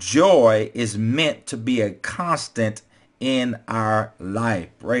that joy is meant to be a constant in our life.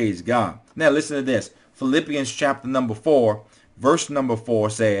 Praise God. Now listen to this. Philippians chapter number 4, verse number 4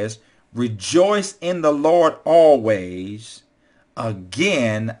 says, rejoice in the Lord always.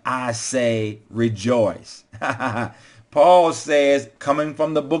 Again, I say rejoice. Paul says, coming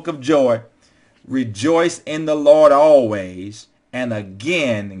from the book of joy, rejoice in the Lord always. And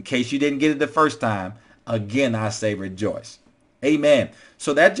again, in case you didn't get it the first time, again, I say rejoice. Amen.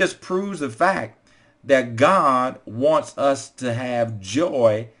 So that just proves the fact that God wants us to have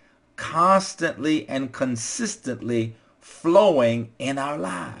joy constantly and consistently flowing in our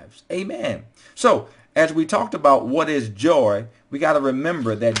lives. Amen. So as we talked about what is joy, we got to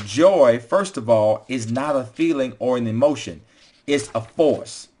remember that joy, first of all, is not a feeling or an emotion. It's a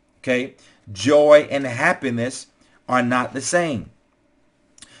force. Okay. Joy and happiness are not the same.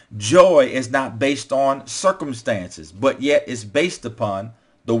 Joy is not based on circumstances, but yet it's based upon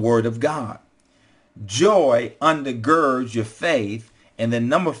the word of God. Joy undergirds your faith. And then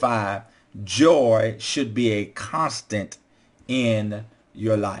number 5, joy should be a constant in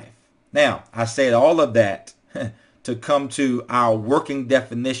your life. Now, I said all of that to come to our working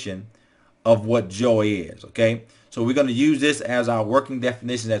definition of what joy is, okay? So we're going to use this as our working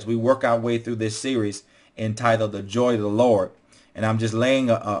definition as we work our way through this series entitled The Joy of the Lord. And I'm just laying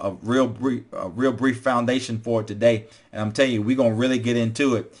a real brief foundation for it today. And I'm telling you, we're going to really get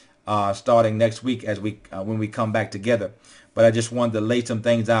into it starting next week as when we come back together. But I just wanted to lay some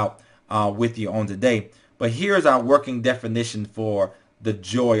things out with you on today. But here's our working definition for the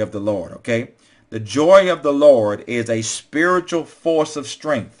joy of the Lord, okay? The joy of the Lord is a spiritual force of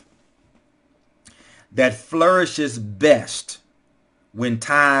strength that flourishes best when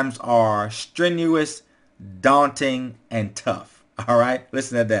times are strenuous, daunting, and tough. All right,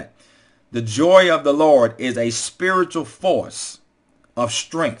 listen to that. The joy of the Lord is a spiritual force of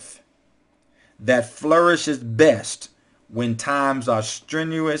strength that flourishes best when times are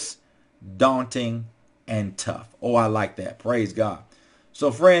strenuous, daunting, and tough. Oh, I like that. Praise God.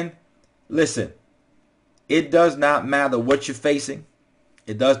 So, friend, listen, it does not matter what you're facing.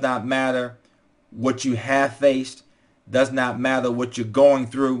 It does not matter what you have faced. Does not matter what you're going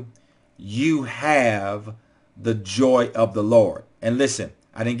through. You have the joy of the Lord. And listen,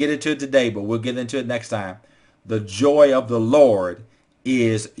 I didn't get into it today, but we'll get into it next time. The joy of the Lord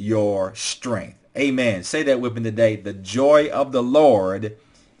is your strength. Amen. Say that with me today. The joy of the Lord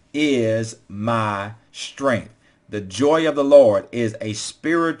is my strength. The joy of the Lord is a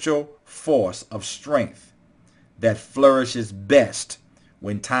spiritual force of strength that flourishes best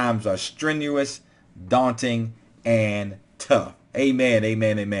when times are strenuous, daunting, and tough. Amen,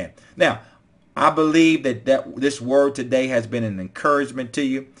 amen, amen. Now, I believe that this word today has been an encouragement to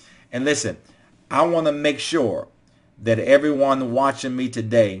you. And listen, I want to make sure that everyone watching me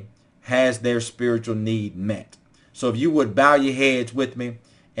today has their spiritual need met. So if you would bow your heads with me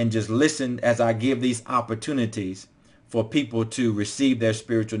and just listen as I give these opportunities for people to receive their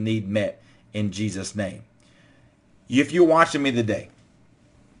spiritual need met in Jesus' name. If you're watching me today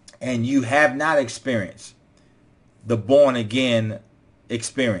and you have not experienced the born again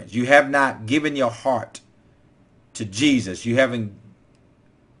experience, you have not given your heart to Jesus, you haven't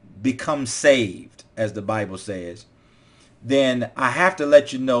become saved, as the Bible says, then I have to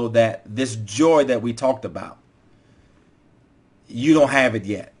let you know that this joy that we talked about, you don't have it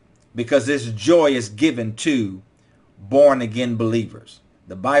yet, because this joy is given to born again believers.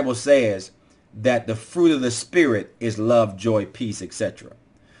 The Bible says that the fruit of the Spirit is love, joy, peace, etc.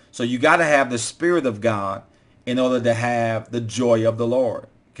 So you got to have the Spirit of God in order to have the joy of the Lord.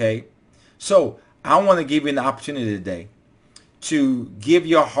 Okay. So I want to give you an opportunity today to give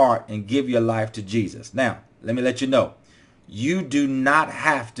your heart and give your life to Jesus. Now, let me let you know, you do not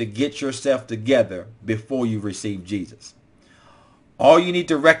have to get yourself together before you receive Jesus. All you need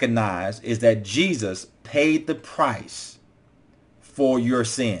to recognize is that Jesus paid the price for your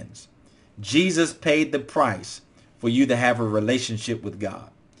sins. Jesus paid the price for you to have a relationship with God.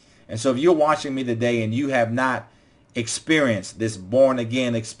 And so if you're watching me today and you have not experienced this born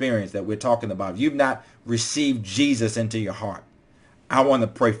again experience that we're talking about, if you've not received Jesus into your heart, I want to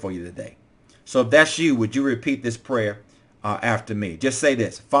pray for you today. So if that's you, would you repeat this prayer after me? Just say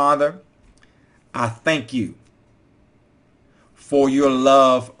this: Father, I thank you for your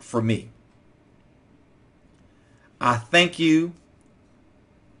love for me. I thank you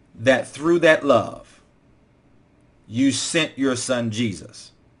that through that love, you sent your son Jesus.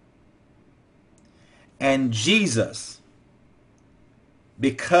 And Jesus,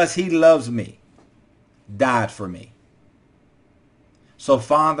 because he loves me, died for me. So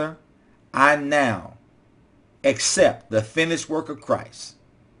Father, I now accept the finished work of Christ,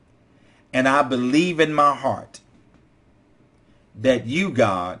 and I believe in my heart that you,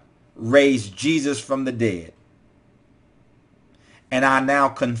 God, raised Jesus from the dead. And I now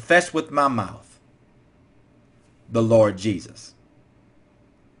confess with my mouth the Lord Jesus.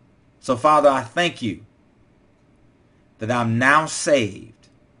 So Father, I thank you that I'm now saved.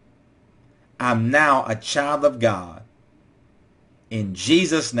 I'm now a child of God. In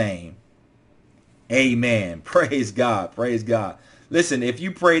Jesus' name, amen. Praise God. Praise God. Listen, if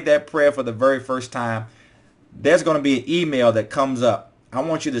you prayed that prayer for the very first time, there's going to be an email that comes up. I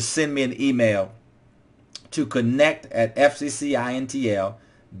want you to send me an email to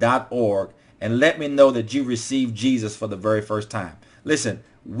connect@fccintl.org and let me know that you received Jesus for the very first time. Listen,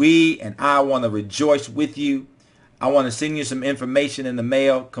 we and I want to rejoice with you. I want to send you some information in the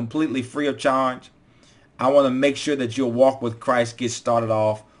mail completely free of charge. I want to make sure that your walk with Christ gets started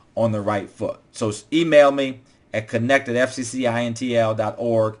off on the right foot. So email me at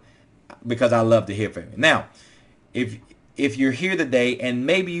connect@fccintl.org because I love to hear from you. Now, if you're here today and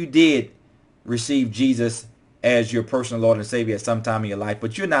maybe you did receive Jesus as your personal Lord and Savior at some time in your life,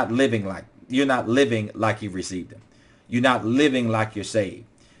 but you're not living like you received him. You're not living like you're saved.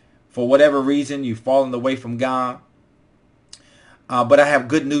 For whatever reason, you've fallen away from God. But I have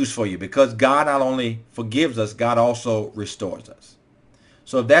good news for you, because God not only forgives us, God also restores us.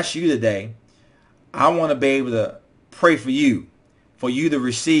 So if that's you today, I want to be able to pray for you to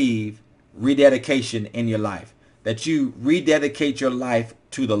receive rededication in your life, that you rededicate your life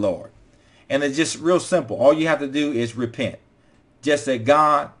to the Lord. And it's just real simple. All you have to do is repent. Just say,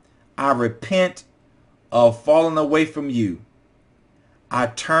 God, I repent of falling away from you. I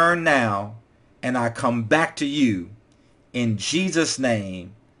turn now and I come back to you. In Jesus'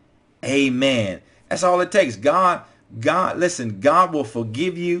 name, amen. That's all it takes. Listen, God will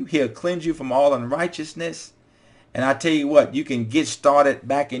forgive you. He'll cleanse you from all unrighteousness. And I tell you what, you can get started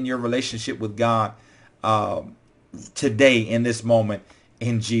back in your relationship with God uh, today in this moment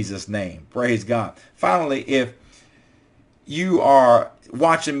in Jesus' name. Praise God. Finally, if you are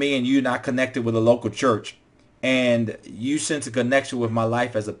watching me and you're not connected with a local church and you sense a connection with my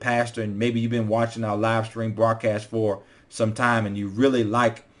life as a pastor, and maybe you've been watching our live stream broadcast for some time and you really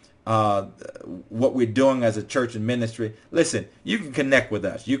like uh, what we're doing as a church and ministry, listen, you can connect with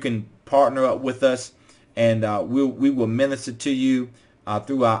us. You can partner up with us, and we will minister to you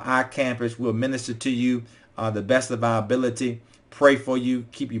through our iCampus. We'll minister to you the best of our ability, pray for you,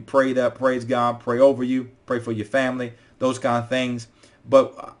 keep you prayed up, praise God, pray over you, pray for your family, those kind of things.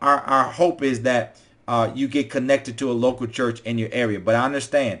 But our hope is that you get connected to a local church in your area. But I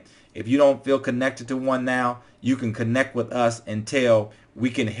understand if you don't feel connected to one now, you can connect with us until we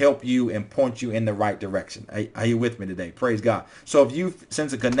can help you and point you in the right direction. Are you with me today? Praise God. So if you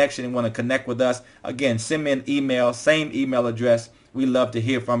sense a connection and want to connect with us, again, send me an email, same email address. We love to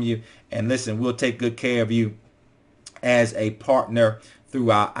hear from you. And listen, we'll take good care of you as a partner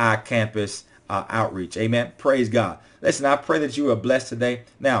through our iCampus outreach. Amen. Praise God. Listen, I pray that you are blessed today.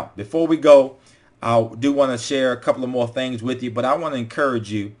 Now, before we go, I do want to share a couple of more things with you, but I want to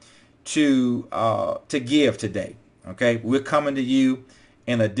encourage you to give today. Okay, we're coming to you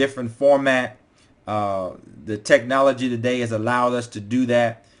in a different format. The technology today has allowed us to do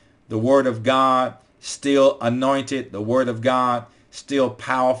that. The Word of God still anointed. The Word of God still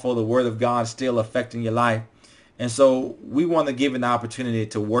powerful. The Word of God still affecting your life. And so we want to give an opportunity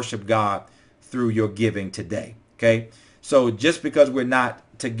to worship God through your giving today. Okay, so just because we're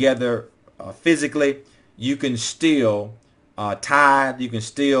not together physically, you can still tithe. You can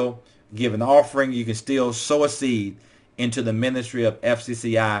still give an offering. You can still sow a seed into the ministry of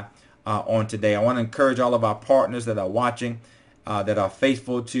FCCI on today. I want to encourage all of our partners that are watching, that are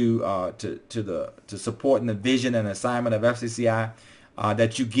faithful to supporting the vision and assignment of FCCI,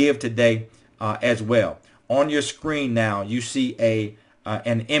 that you give today as well. On your screen now, you see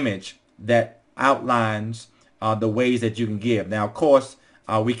an image that outlines the ways that you can give. Now, of course,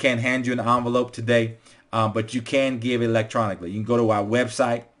 we can't hand you an envelope today, but you can give electronically. You can go to our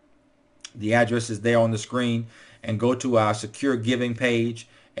website. The address is there on the screen, and go to our secure giving page,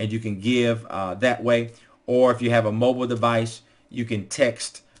 and you can give that way. Or if you have a mobile device, you can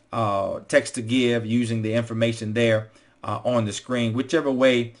text to give using the information there on the screen. Whichever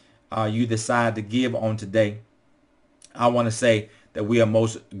way you decide to give on today, I want to say that we are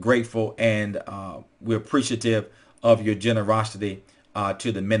most grateful and we're appreciative of your generosity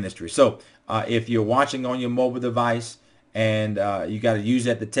to the ministry. So if you're watching on your mobile device and you got to use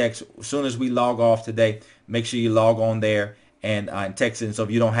that to text, as soon as we log off today, make sure you log on there and text it. So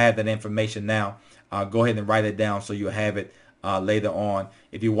if you don't have that information now, go ahead and write it down so you'll have it later on.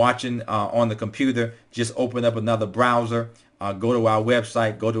 If you're watching on the computer, just open up another browser, go to our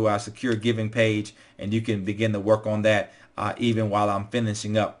website, go to our secure giving page, and you can begin to work on that even while I'm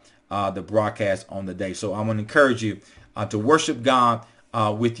finishing up the broadcast on the day. So I'm going to encourage you to worship God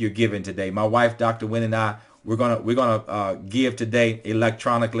with your giving today. My wife, Dr. Wynn, and I, we're gonna give today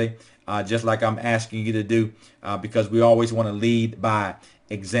electronically, just like I'm asking you to do, because we always want to lead by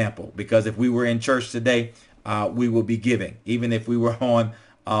example. Because if we were in church today, we will be giving. Even if we were on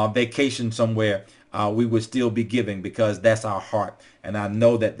vacation somewhere, we would still be giving, because that's our heart. And I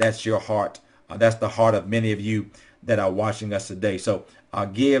know that that's your heart. That's the heart of many of you that are watching us today. So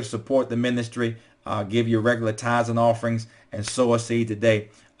give, support the ministry, give your regular tithes and offerings, and sow a seed today,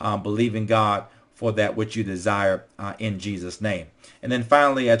 believing God for that which you desire in Jesus' name. And then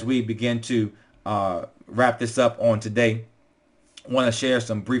finally, as we begin to wrap this up on today, I want to share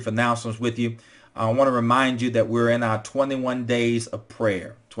some brief announcements with you. I want to remind you that we're in our 21 days of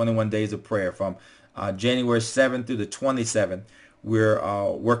prayer. 21 days of prayer from January 7th through the 27th. We're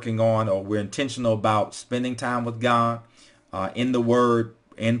working on, or we're intentional about spending time with God in the Word,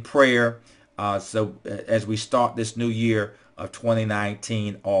 in prayer. So as we start this new year of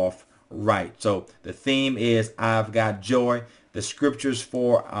 2019 off right. So the theme is I've Got Joy. The scriptures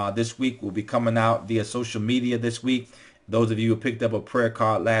for this week will be coming out via social media this week. Those of you who picked up a prayer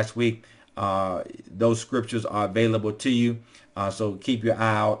card last week, those scriptures are available to you. So keep your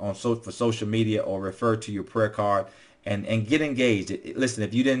eye out on for social media, or refer to your prayer card and get engaged. Listen,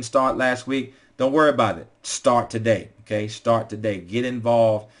 if you didn't start last week, don't worry about it. Start today. Okay, start today. Get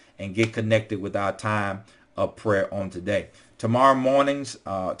involved and get connected with our time of prayer on today. Tomorrow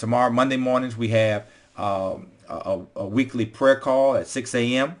Monday mornings, we have a weekly prayer call at 6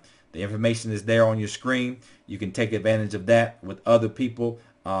 a.m. The information is there on your screen. You can take advantage of that with other people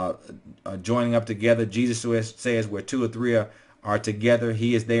joining up together. Jesus says where two or three are together,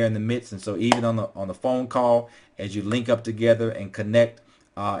 he is there in the midst. And so even on the phone call, as you link up together and connect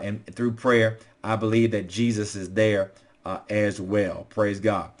and through prayer, I believe that Jesus is there as well. Praise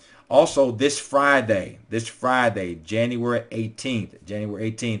God. Also, this Friday, January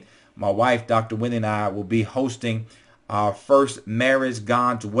 18th, my wife, Dr. Wendy, and I will be hosting our first Marriage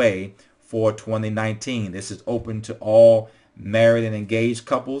God's Way for 2019. This is open to all married and engaged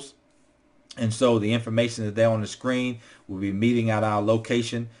couples. And so the information is there on the screen. We'll be meeting at our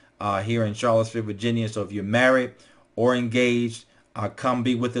location here in Charlottesville, Virginia. So if you're married or engaged, come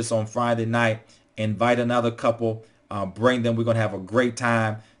be with us on Friday night. Invite another couple. Bring them. We're going to have a great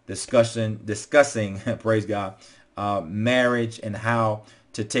time discussing praise God, marriage and how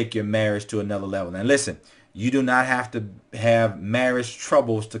to take your marriage to another level. Now listen, you do not have to have marriage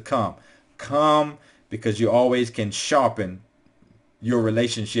troubles to come. Come because you always can sharpen your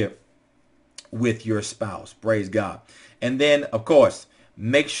relationship with your spouse. Praise God. And then, of course,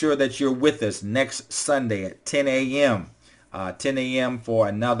 make sure that you're with us next Sunday at 10 a.m. 10 a.m. for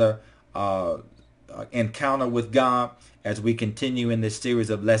another encounter with God as we continue in this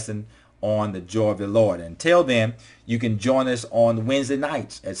series of lessons on the joy of the Lord. Until then, you can join us on Wednesday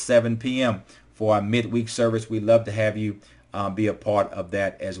nights at 7 p.m. for our midweek service. We'd love to have you be a part of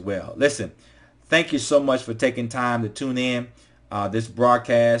that as well. Listen, thank you so much for taking time to tune in. This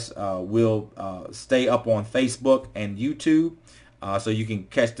broadcast will stay up on Facebook and YouTube, so you can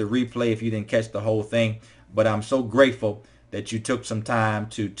catch the replay if you didn't catch the whole thing. But I'm so grateful that you took some time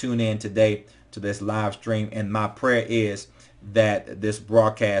to tune in today to this live stream. And my prayer is that this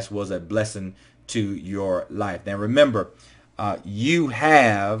broadcast was a blessing to your life. Now remember, you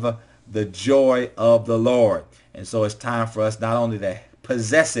have the joy of the Lord. And so it's time for us not only to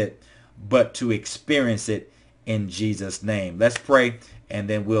possess it, but to experience it in Jesus' name. Let's pray, and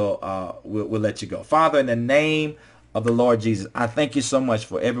then we'll let you go. Father, in the name of the Lord Jesus, I thank you so much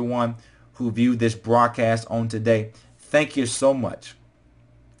for everyone who viewed this broadcast on today. Thank you so much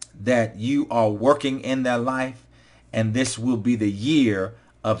that you are working in their life, and this will be the year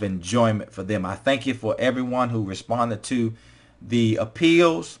of enjoyment for them. I thank you for everyone who responded to the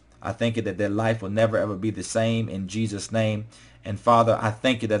appeals. I thank you that their life will never ever be the same in Jesus' name. And Father, I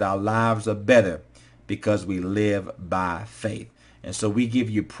thank you that our lives are better because we live by faith. And so we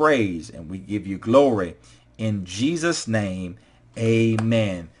give you praise and we give you glory in Jesus' name.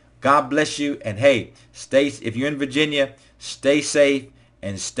 Amen. God bless you. And hey, if you're in Virginia, stay safe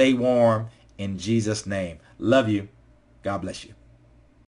and stay warm in Jesus' name. Love you. God bless you.